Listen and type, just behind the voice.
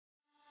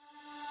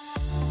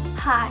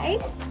Hi,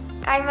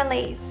 I'm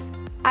Elise.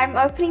 I'm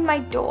opening my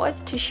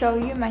doors to show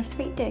you my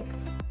sweet digs.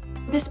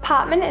 This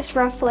apartment is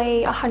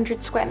roughly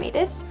 100 square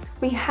meters.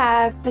 We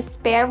have the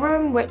spare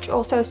room, which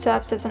also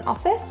serves as an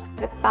office,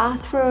 the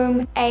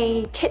bathroom,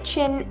 a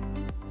kitchen,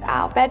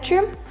 our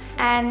bedroom,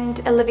 and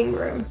a living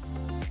room.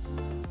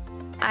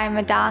 I'm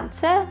a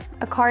dancer,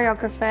 a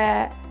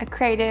choreographer, a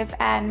creative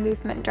and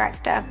movement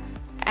director,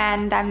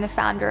 and I'm the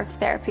founder of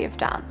Therapy of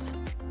Dance.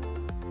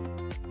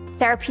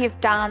 Therapy of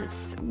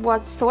Dance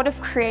was sort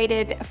of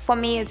created for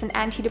me as an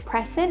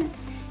antidepressant,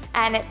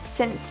 and it's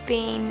since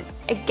been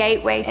a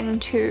gateway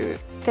into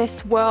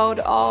this world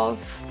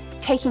of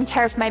taking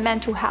care of my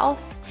mental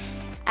health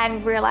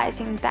and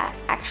realizing that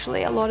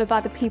actually a lot of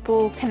other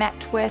people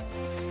connect with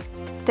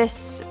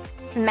this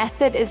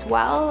method as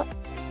well.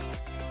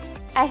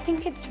 I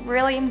think it's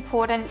really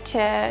important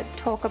to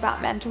talk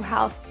about mental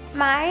health.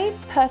 My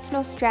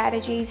personal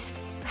strategies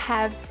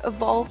have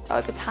evolved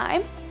over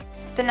time.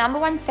 The number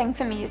one thing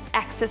for me is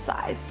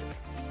exercise.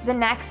 The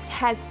next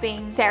has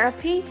been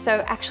therapy,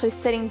 so actually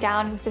sitting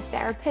down with a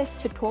therapist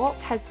to talk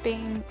has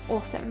been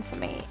awesome for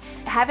me.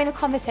 Having a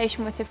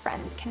conversation with a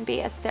friend can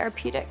be as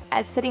therapeutic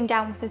as sitting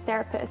down with a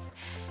therapist.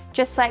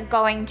 Just like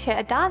going to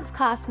a dance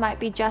class might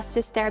be just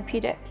as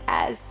therapeutic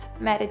as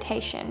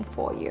meditation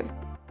for you.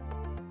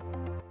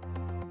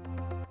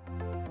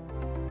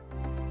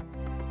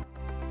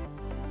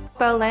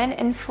 Berlin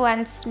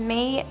influenced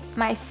me,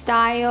 my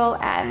style,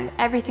 and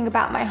everything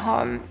about my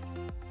home.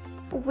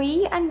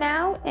 We are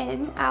now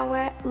in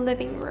our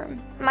living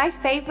room. My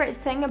favorite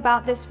thing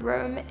about this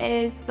room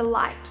is the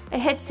light. It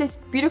hits this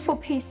beautiful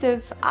piece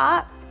of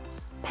art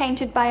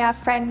painted by our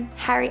friend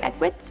Harry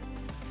Edwards.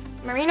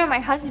 Marino, my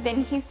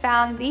husband, he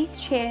found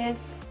these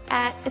chairs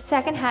at a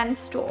secondhand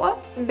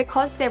store. And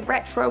because they're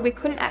retro, we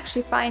couldn't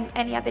actually find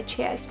any other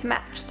chairs to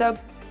match. So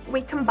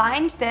we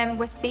combined them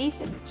with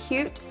these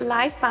cute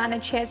live fauna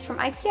chairs from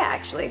IKEA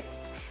actually.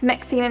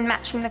 Mixing and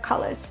matching the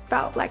colors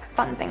felt like a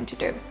fun thing to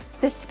do.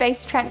 This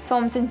space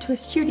transforms into a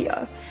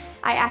studio.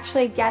 I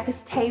actually get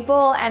this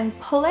table and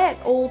pull it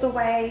all the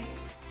way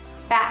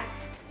back,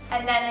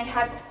 and then I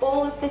have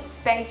all of this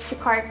space to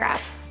choreograph.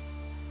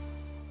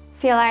 I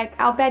feel like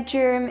our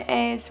bedroom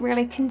is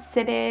really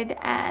considered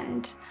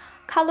and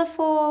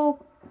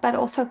colorful, but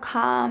also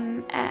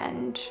calm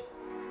and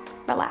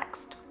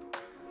relaxed.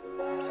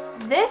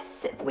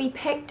 This we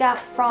picked up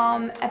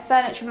from a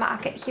furniture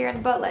market here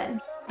in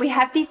Berlin. We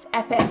have these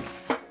epic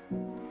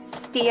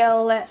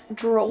steel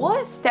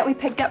drawers that we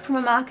picked up from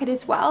a market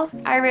as well.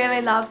 I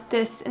really love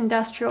this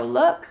industrial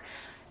look.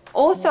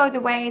 Also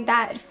the way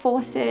that it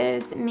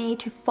forces me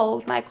to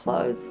fold my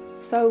clothes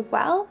so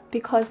well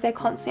because they're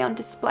constantly on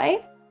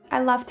display. I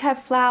love to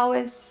have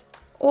flowers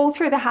all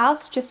through the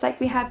house, just like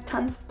we have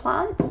tons of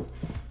plants.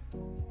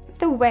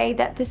 The way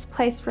that this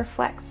place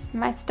reflects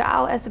my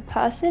style as a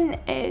person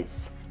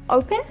is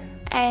open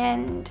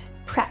and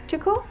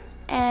practical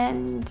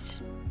and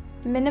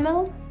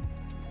minimal.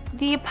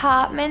 The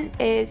apartment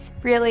is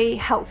really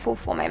helpful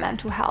for my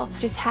mental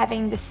health. Just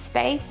having the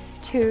space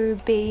to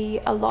be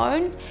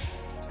alone.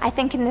 I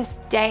think in this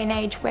day and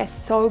age we're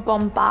so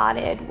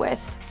bombarded with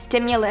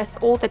stimulus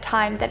all the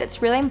time that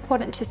it's really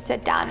important to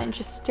sit down and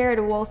just stare at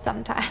a wall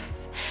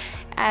sometimes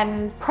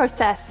and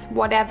process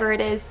whatever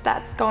it is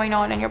that's going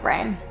on in your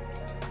brain.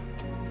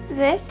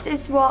 This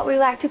is what we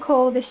like to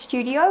call the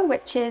studio,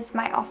 which is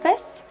my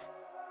office.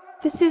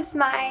 This is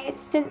my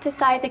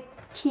synthesizer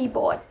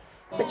keyboard,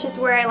 which is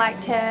where I like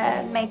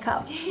to make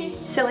up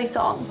silly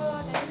songs.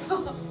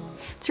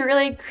 It's a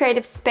really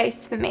creative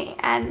space for me,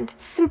 and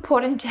it's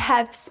important to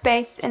have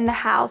space in the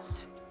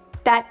house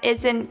that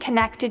isn't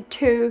connected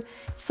to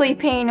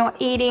sleeping or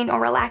eating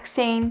or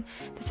relaxing.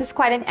 This is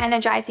quite an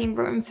energizing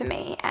room for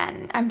me,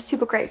 and I'm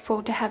super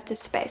grateful to have this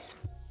space.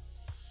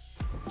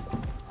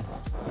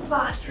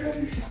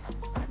 Bathroom.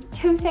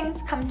 Two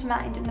things come to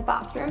mind in the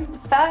bathroom.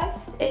 The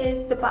first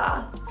is the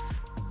bath.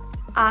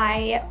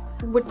 I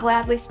would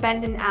gladly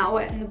spend an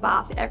hour in the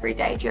bath every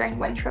day during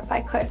winter if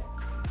I could.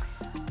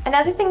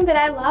 Another thing that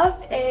I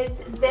love is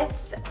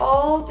this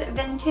old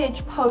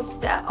vintage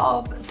poster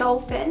of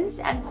dolphins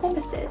and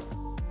porpoises.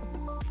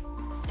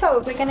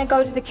 So we're gonna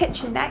go to the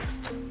kitchen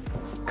next.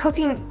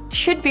 Cooking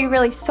should be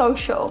really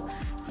social,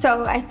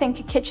 so I think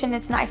a kitchen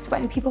is nice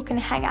when people can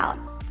hang out.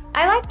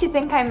 I like to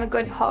think I'm a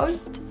good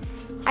host.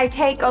 I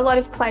take a lot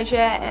of pleasure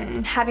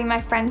in having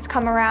my friends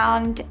come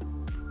around.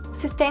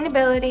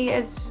 Sustainability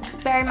is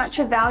very much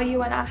a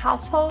value in our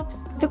household.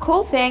 The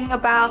cool thing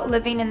about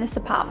living in this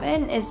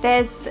apartment is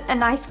there's a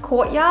nice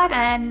courtyard,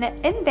 and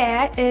in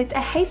there is a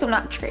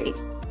hazelnut tree.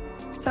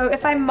 So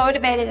if I'm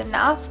motivated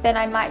enough, then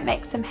I might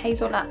make some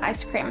hazelnut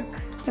ice cream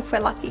if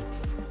we're lucky.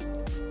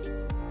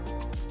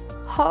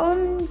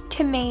 Home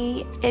to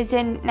me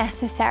isn't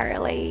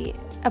necessarily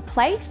a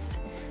place.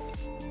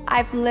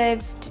 I've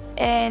lived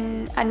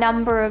in a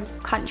number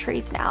of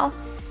countries now,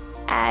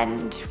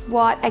 and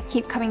what I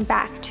keep coming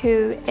back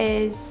to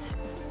is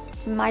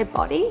my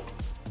body.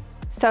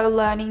 So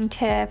learning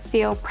to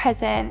feel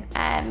present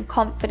and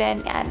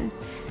confident, and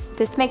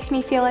this makes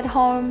me feel at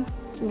home.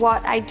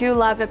 what I do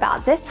love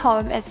about this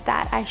home is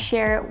that I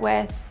share it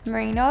with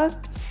Marino,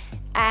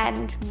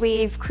 and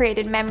we've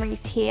created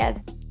memories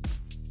here.